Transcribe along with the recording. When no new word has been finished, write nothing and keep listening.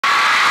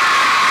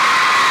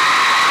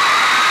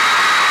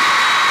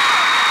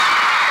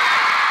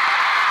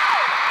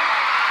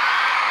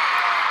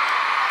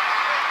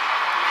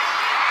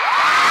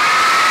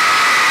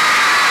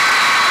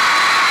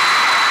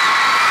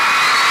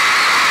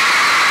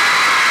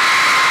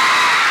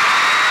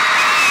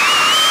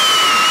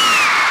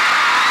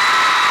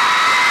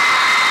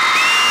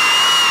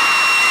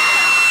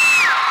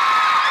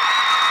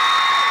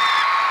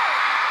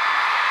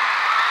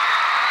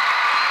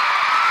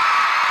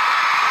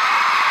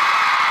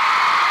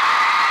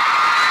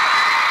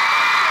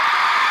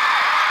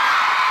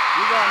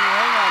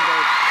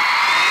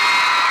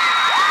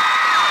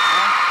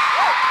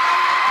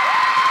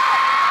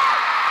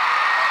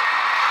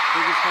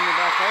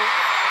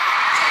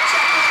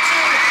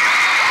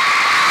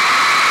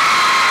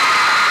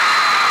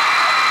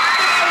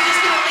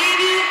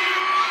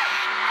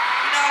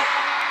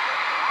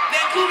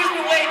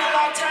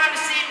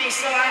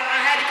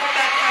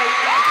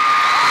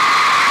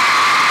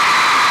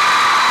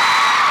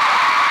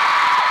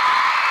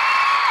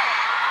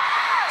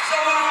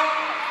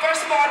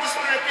I just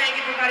wanted to thank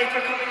everybody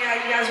for coming out.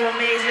 You guys were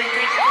amazing.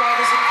 Thank you for all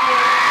the support.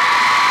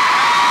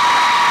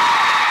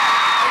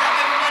 I love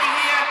everybody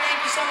here. Thank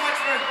you so much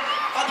for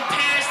all the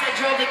parents that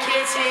drove the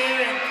kids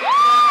here and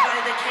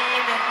everybody that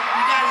came. And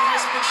you guys have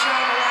just been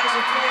showing a lot of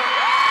support.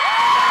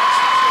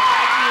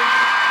 Thank you.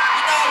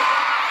 You know,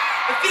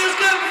 it feels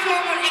good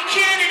before we're in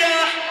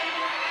Canada.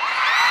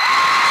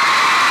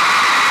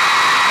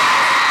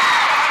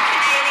 I'm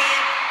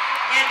Canadian.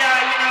 And,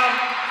 you know,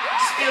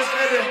 it just feels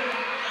good to,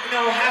 you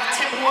know, have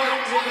Tim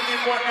Hortons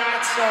and whatnot,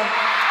 so. And,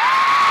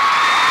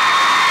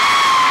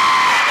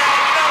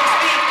 you know,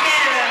 speaking of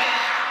Canada,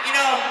 you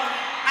know,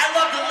 I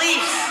love the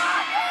Leafs.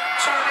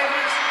 Toronto Maple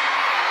Leafs.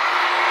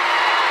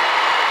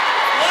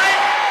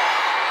 What?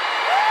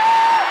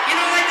 You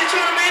don't like the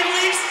Toronto Maple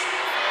Leafs?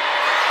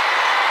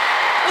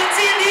 What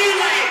team do you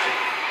like?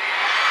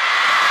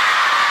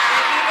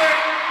 Vancouver?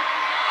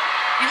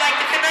 You like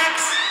the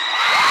Canucks?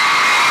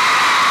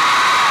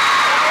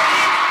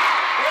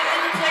 We're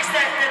in the place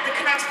that the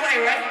Canucks play,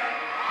 right?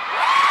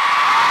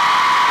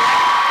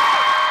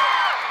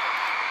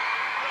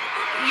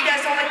 You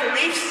guys don't like the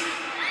Leafs?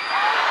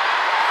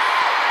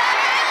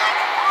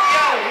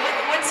 Yo,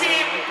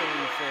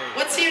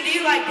 what team do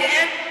you like,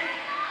 Dan?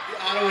 The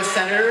Ottawa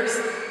Senators.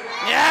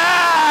 Yeah!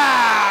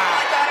 You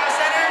like the Ottawa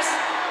Senators?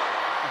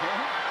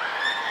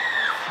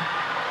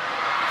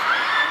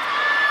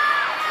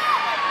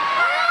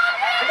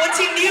 And what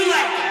team do you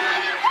like?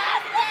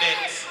 The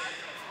Knicks.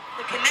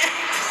 The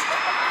Canucks?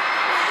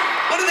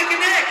 What are the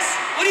Canucks?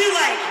 What do you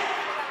like?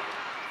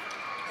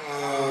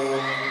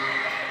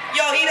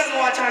 Yo, he doesn't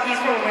watch hockey, he's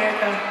from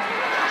America.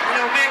 You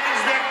know,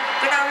 Americans,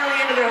 they're not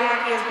really into their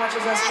hockey as much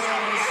as us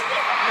Canadians.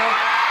 You know?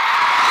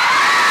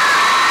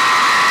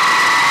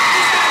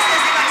 This guy says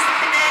he likes the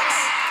Canucks.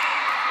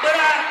 But,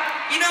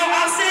 you know,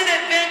 I'll say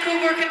that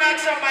Vancouver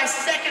Canucks are my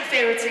second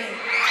favorite team. Is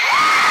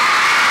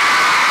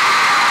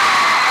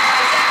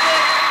that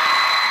good?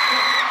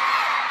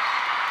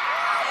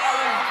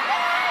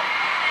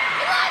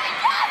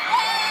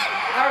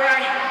 All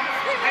right,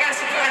 I got a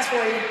surprise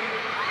for you.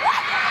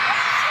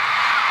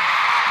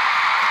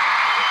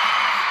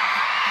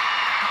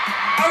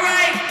 All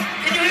right,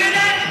 can you hear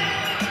that?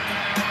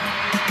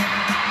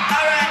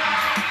 All right.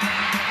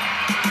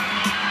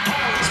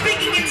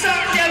 Speaking in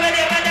tongues,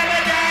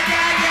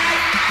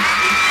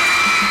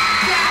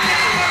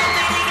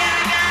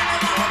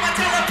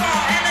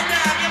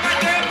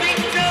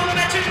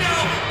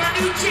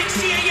 chick,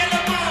 she a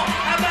yellow ball.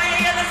 I buy a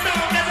yellow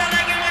song, cause I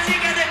like it when she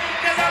gets it,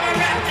 cause I'm a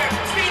raptor.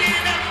 Speeding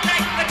it up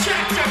like a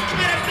tractor.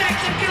 Matter of fact,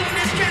 I'm killing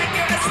this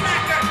tracker, a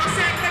slacker.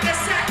 Sack like a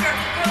sacker.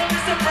 Call him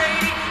Mr.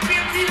 Brady.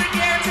 BMT the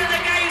gear to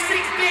the guy who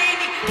sings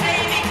baby.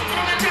 Baby,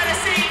 come and try to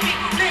save me.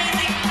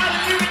 Lately, I've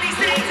been hearing these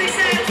things, they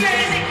sound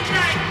crazy.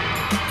 Like,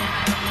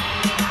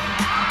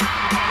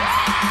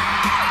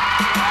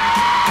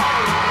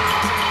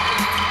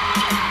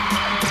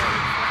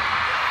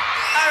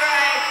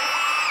 alright.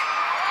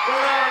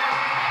 Well,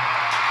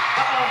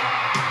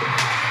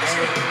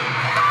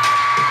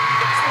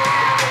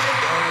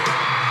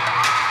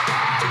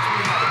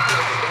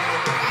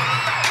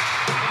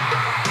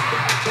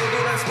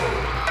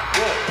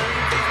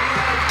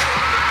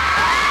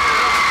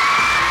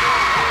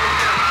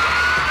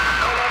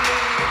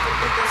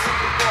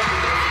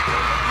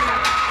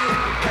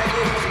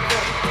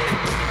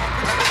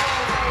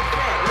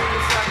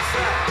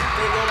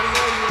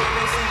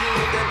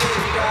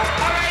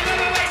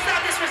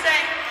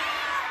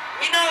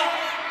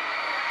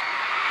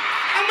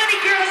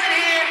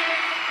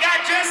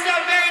 dressed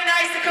up very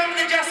nice to come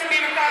to the Justin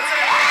Bieber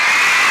concert.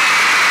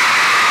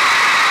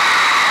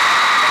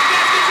 You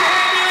guys get your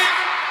hair done?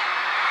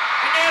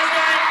 Your nails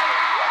done?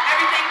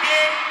 Everything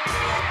did?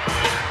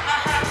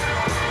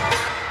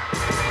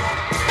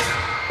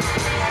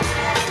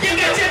 You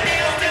got your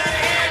nails done,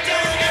 hair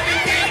done,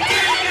 everything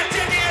did. You got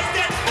your nails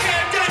done,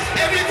 hair done,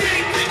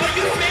 everything. Are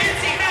you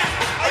fancy, huh?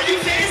 Are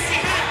you fancy,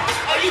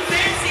 huh? Are you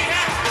fancy,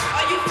 huh?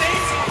 Are you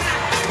fancy,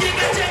 huh? You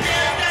got your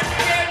nails done,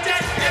 hair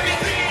done,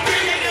 everything.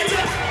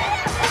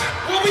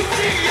 What we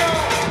see, y'all?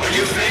 Are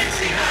you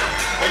fancy,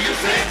 huh? Are you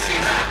fancy,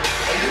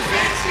 huh? Are you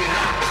fancy,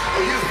 huh?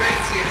 Are you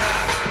fancy,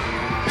 huh?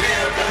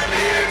 Nail done,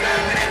 hair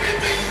done,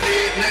 everything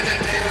did.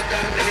 Nails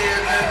done, hair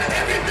done,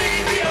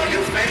 everything did. Are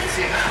you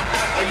fancy,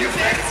 huh? Are you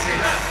fancy,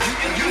 huh?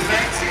 Are you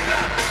fancy,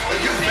 huh?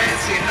 Are you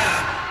fancy,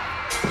 huh?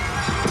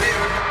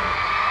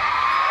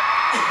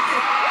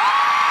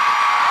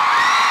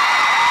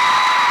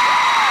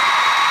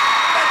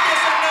 But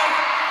this, I know,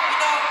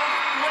 you know,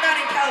 we're not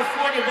in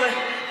California, but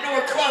you know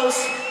we're close.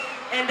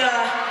 And,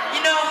 you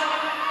know,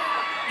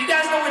 you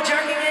guys know what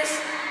jerking is?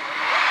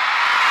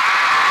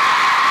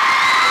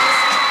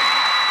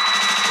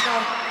 No.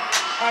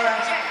 All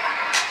right.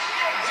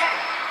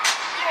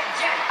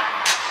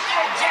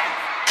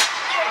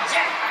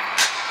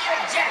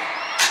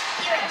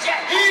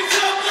 Hands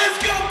up, let's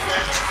go,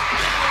 Chris!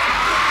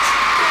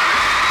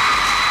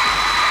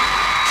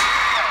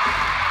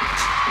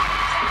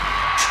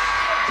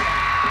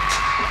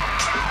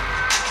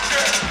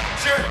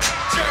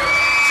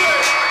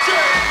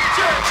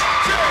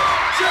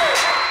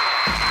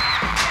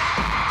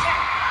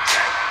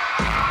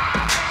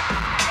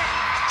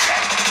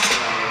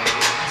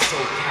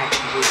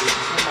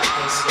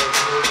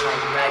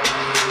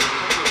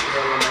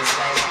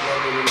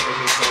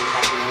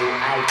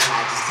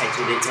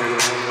 turn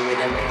around the way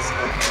that makes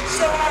sense.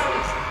 So,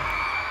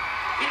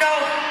 you know,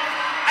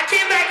 I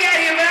came back out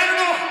here, but I don't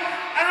know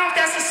if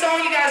that's the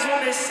song you guys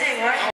want me to sing, right?